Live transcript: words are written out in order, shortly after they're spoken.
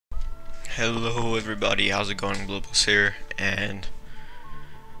Hello everybody, how's it going? Blubos here, and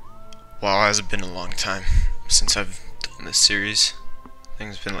wow, it has been a long time since I've done this series. I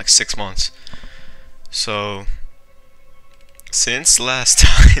think it's been like 6 months. So, since last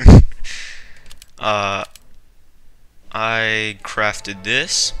time, I crafted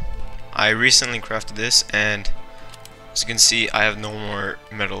this. I recently crafted this, and as you can see, I have no more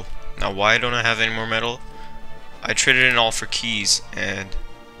metal. Now, why don't I have any more metal? I traded it all for keys, and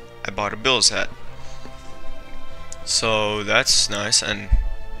I bought a Bill's hat. So that's nice, and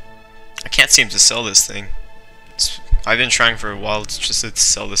I can't seem to sell this thing. I've been trying for a while just to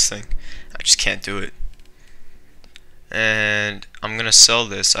sell this thing. I just can't do it. And I'm gonna sell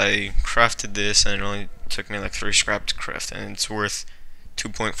this. I crafted this and it only took me like 3 scrap to craft, and it's worth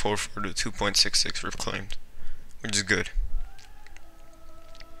 2.44 to 2.66 reclaimed, which is good.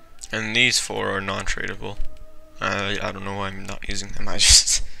 And these 4 are non-tradable. I don't know why I'm not using them. I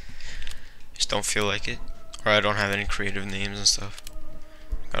just don't feel like it, or I don't have any creative names and stuff.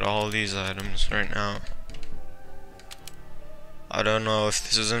 Got all these items right now. I don't know if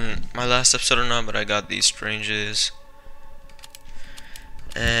this is in my last episode or not, but I got these stranges,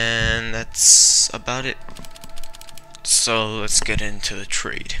 and that's about it. So let's get into the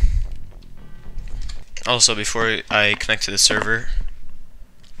trade. Also, before I connect to the server,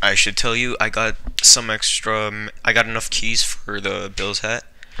 I should tell you I got some extra. I got enough keys for the Bill's hat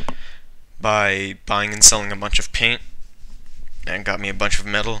by buying and selling a bunch of paint, and got me a bunch of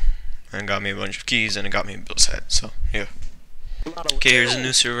metal, and got me a bunch of keys, and it got me a Bill's hat. So yeah. Okay, here's a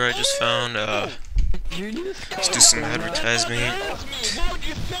new server I just found. Let's do some advertisement.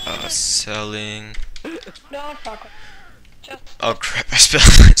 Selling. Oh crap! I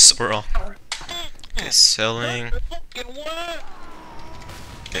spelled it so wrong. Okay, selling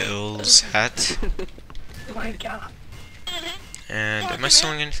Bill's hat. And am I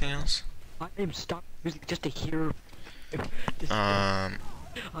selling anything else? I am stuck music just to hear. I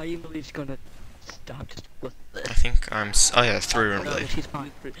I am really just gonna stop. Just think I'm. Oh yeah, 3 rune blade. She's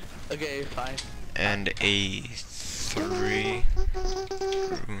fine. Okay, fine. And a 3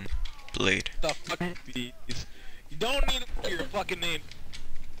 rune blade. The fuck these? You don't need to put your fucking name.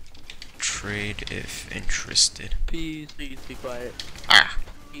 Trade if interested. Please be quiet. Ah.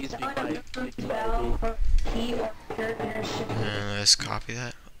 Please be quiet. Let's copy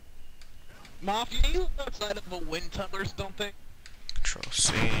that. Mafia, you live outside of a wind tunnel or something? Control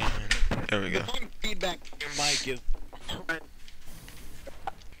C. There we go. The feedback from your mic is.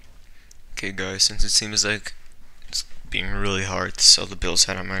 Okay, guys, since it seems like it's being really hard to sell the Bill's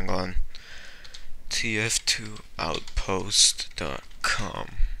hat, I'm gonna go on tf2outpost.com.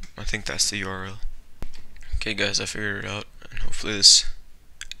 I think that's the URL. Okay, guys, I figured it out, and hopefully this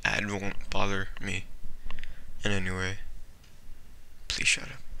ad won't bother me in any way. Please shut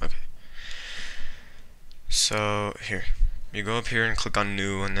up. Okay. So here, you go up here and click on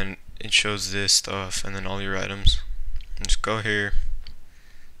new, and then it shows this stuff and then all your items. And just go here,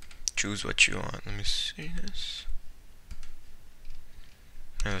 choose what you want. Let me see this.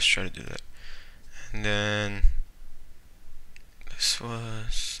 Yeah, let's try to do that. And then this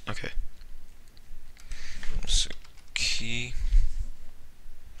was okay. So key.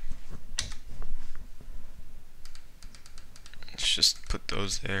 Let's just put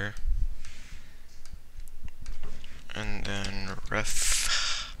those there. And then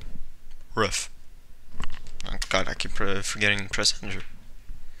ref. Oh god, I keep forgetting to press enter.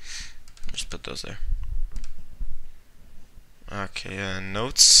 Just put those there. Okay,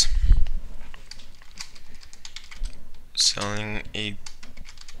 notes. Selling a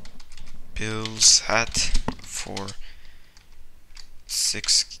Bill's hat for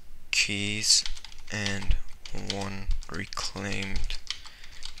 6 keys and 1 reclaimed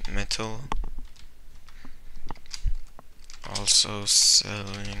metal. Also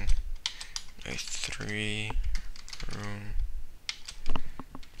selling a 3 rune.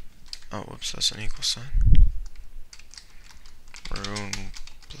 Oh, whoops, that's an equal sign. Rune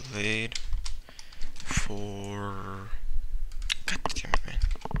blade for. God damn it, man.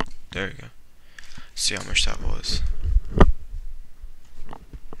 There you go. See how much that was.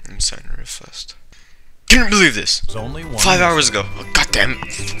 I'm signing real fast. Can't believe this! It's only 5 hours ago. Oh, goddamn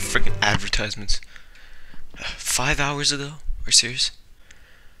freaking advertisements. 5 hours ago? Are you serious?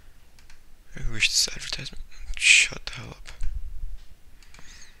 I wish this advertisement. Shut the hell up.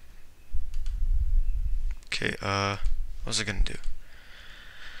 Okay, what was I gonna do?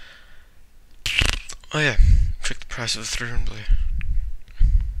 Oh yeah, check the price of the 3 rune blade.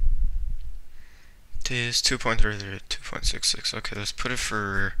 It is 2.33, 2.66. Okay, let's put it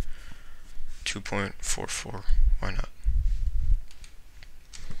for 2.44. Why not?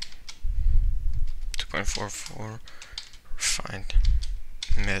 2.44 refined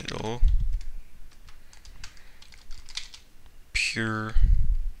metal, pure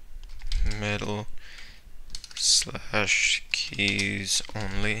metal slash keys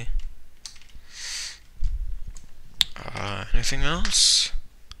only. Anything else?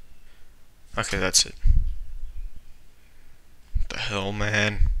 Okay, that's it. What the hell,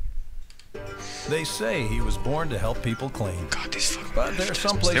 man? They say he was born to help people clean. God, these fucking But there are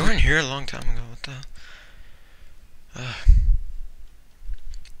some advertisements. They places- weren't here a long time ago. What the?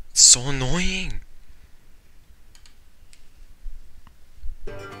 It's so annoying.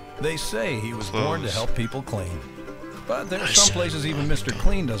 They say he was born to Close. help people clean. But there are I some said places even I'm Mr. done.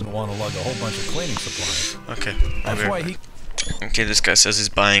 Clean doesn't want to lug a whole bunch of cleaning supplies. Okay. I'll That's be why right he... back. Okay, this guy says he's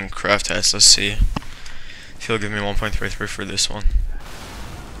buying craft hats. Let's see if he'll give me 1.33 for this one.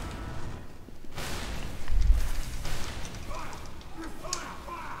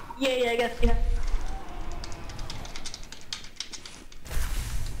 Yeah, I guess, yeah.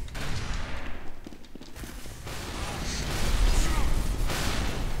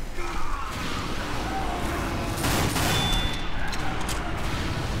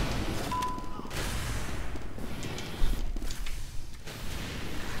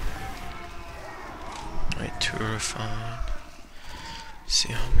 Wait, 2 refined.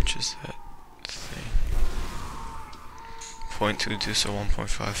 See how much is that thing? 0.22, so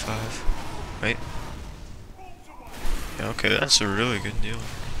 1.55. Wait. Yeah, okay, that's a really good deal.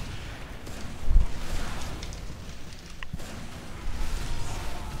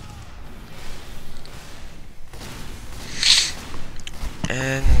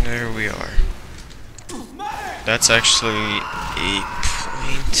 And there we are. That's actually a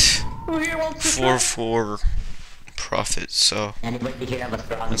 0.44 profit, so Anybody here have a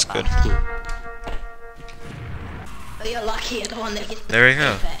strong that's good. key? Oh, you're lucky you're the one that gets the There you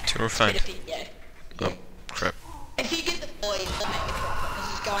go, paper. 2 refined. It's good if you- Oh, crap. If you get the boys, they'll make a profit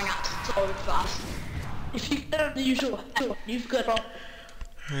because it's going up so fast. If you get on the usual, you've got all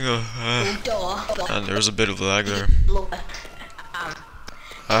There you go. Door. There was a bit of lag there.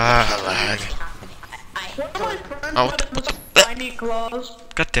 Um, Lag. I What am I trying Oh, to what do? the- Tiny claws.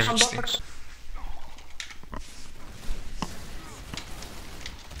 God damn it, Steve. Unbox.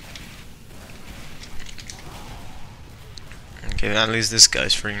 Okay, at least this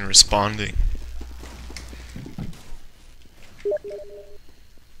guy's freaking responding.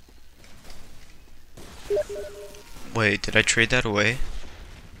 Wait, did I trade that away?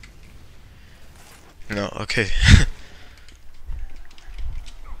 No, okay.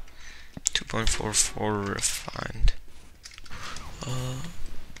 2.44 refined.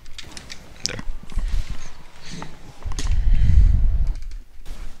 There.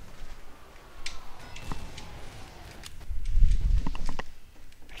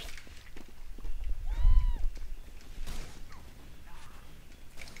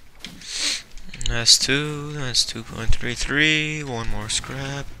 That's 2, that's 2.33, one more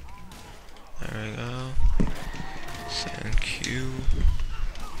scrap. There we go. Thank you.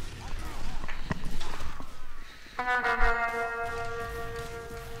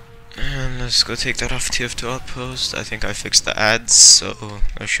 And let's go take that off TF2 outpost. I think I fixed the ads, so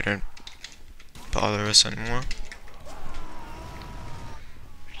I shouldn't bother us anymore.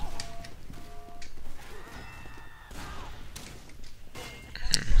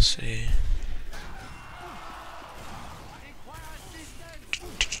 Let's see.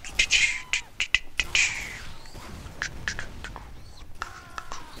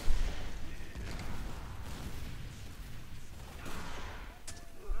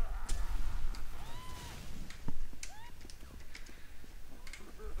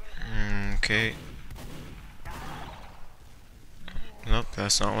 Okay. Nope,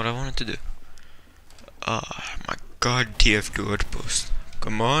 that's not what I wanted to do. Ah, my god, TF2 outpost.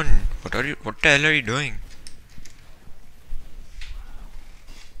 Come on, what the hell are you doing?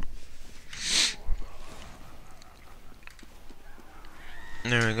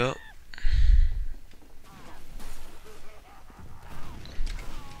 There we go.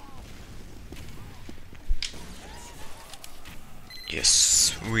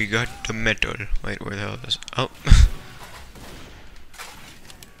 Yes, we got the metal. Wait, where the hell is? Oh.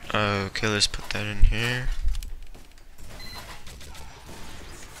 Okay, let's put that in here.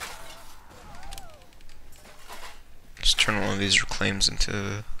 Let's turn one of these reclaims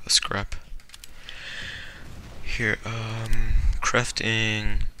into a scrap. Here,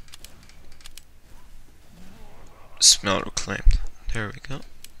 crafting. Smell reclaimed. There we go.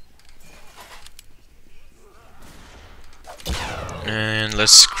 And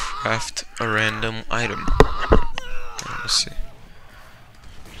let's craft a random item. Let's see.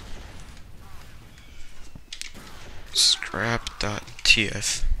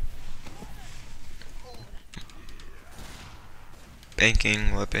 scrap.tf.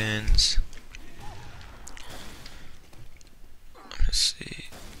 Banking, weapons. Let's see.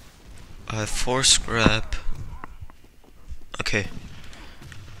 I have 4 scrap. Okay.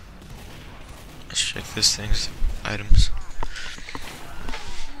 Let's check this thing's items.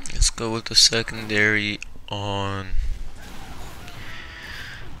 Let's go with the secondary on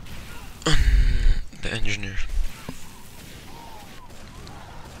the engineer.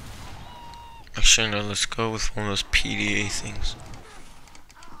 Actually, no, let's go with one of those PDA things.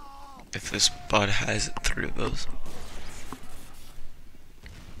 If this bot has 3 of those.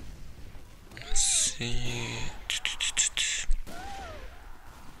 Let's see.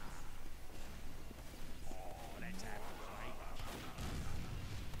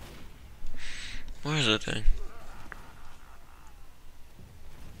 Where's that thing?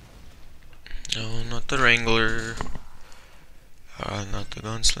 No, not the Wrangler. Not the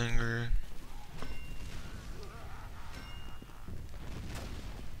Gunslinger.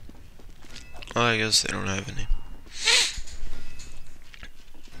 Oh, I guess they don't have any.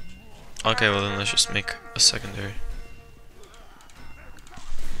 Okay, well then let's just make a secondary.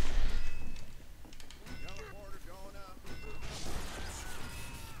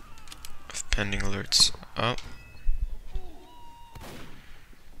 With pending alerts. Oh.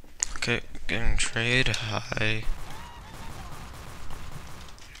 Okay, getting trade high.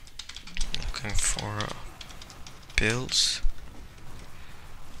 Looking for builds.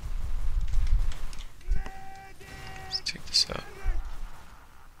 Let's take this out.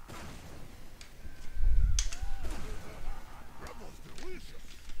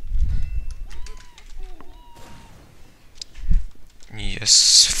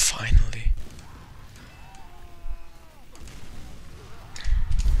 Yes, finally.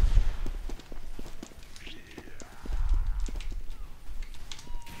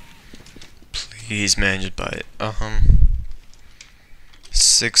 Please, man, just buy it.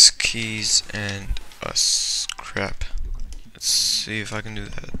 6 keys and a scrap. Let's see if I can do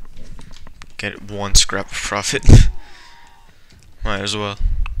that. Get 1 scrap profit. Might as well.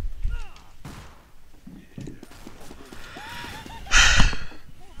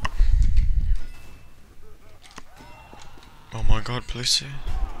 Oh my god, please say it.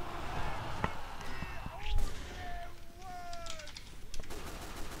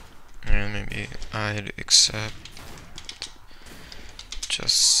 And maybe I'd accept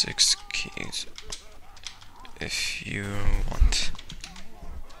just 6 keys if you want.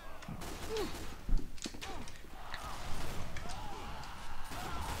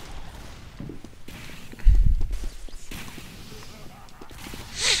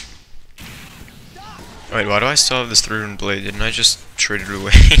 Wait, why do I still have this 3-rune blade? Didn't I just trade it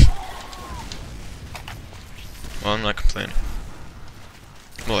away? Well, I'm not complaining.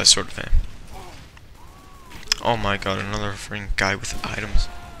 Well, I sort of am. Oh my god, another freaking guy with items.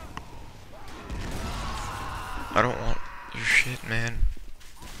 I don't want your shit, man.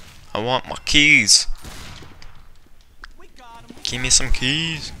 I want my keys. Give me some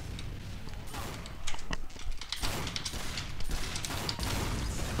keys.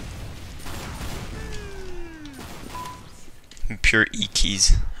 Pure E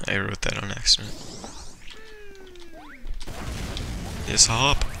keys. I wrote that on accident. Yes,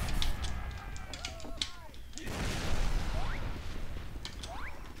 hop.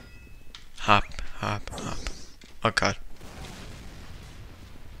 Hop, hop, hop. Oh god.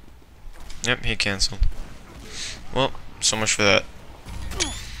 Yep, he cancelled. Well, so much for that.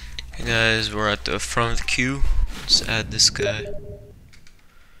 Okay guys, we're at the front of the queue. Let's add this guy.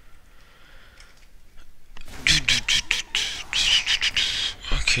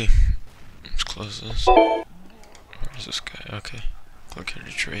 Okay, let's close this. Where's this guy? Okay, click here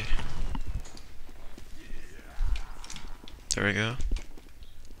to trade. There we go.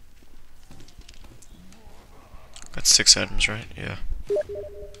 Got 6 items, right? Yeah.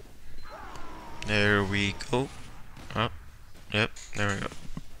 There we go. Oh, yep, there we go.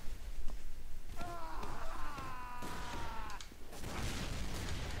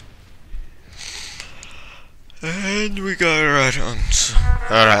 And we got our items.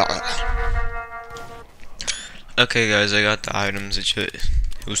 Okay guys, I got the items. It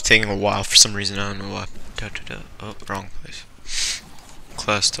was taking a while for some reason, I don't know why. Oh, wrong place.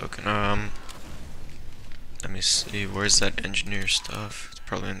 Class token. Let me see, where's that engineer stuff? It's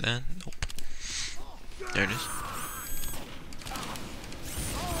probably in that. Nope. There it is.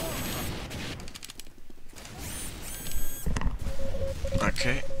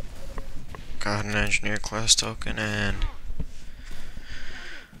 Okay. Got an engineer class token and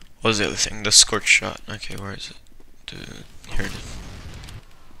what was the other thing? The scorch shot. Okay, where is it? Dude, here it is.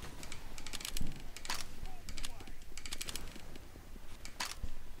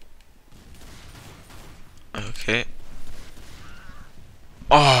 Okay.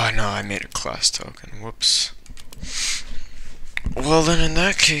 Oh no, I made a class token. Whoops. Well then, in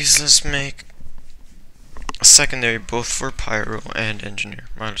that case, let's make a secondary both for pyro and engineer.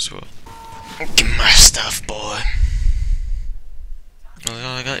 Might as well. Give me my stuff, boy. That's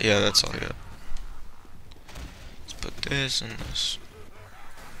all I got? Yeah, that's all I got. Let's put this and this.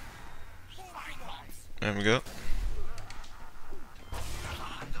 There we go.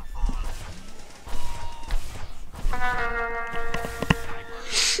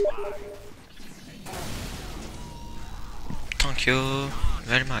 Thank you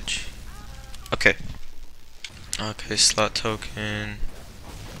very much. Okay. Okay, slot token.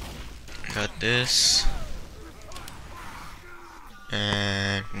 Got this.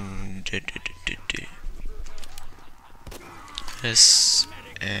 And this.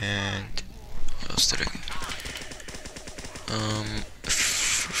 And what else did I get?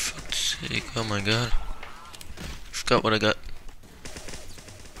 For fuck's sake, oh my god. Forgot what I got.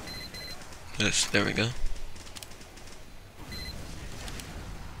 This, there we go.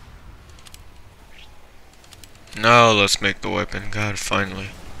 Now let's make the weapon. God, finally.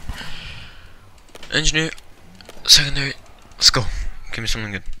 Engineer, secondary, let's go. Give me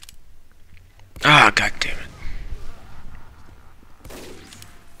something good. Ah, god damn it.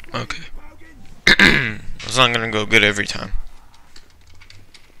 Okay. It's not gonna go good every time.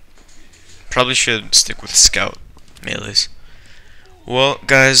 Probably should stick with scout melees. Well,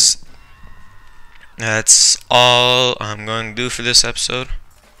 guys, that's all I'm going to do for this episode.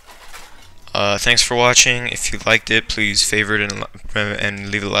 Thanks for watching. If you liked it, please favorite and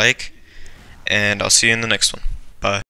leave a like. And I'll see you in the next one. Bye.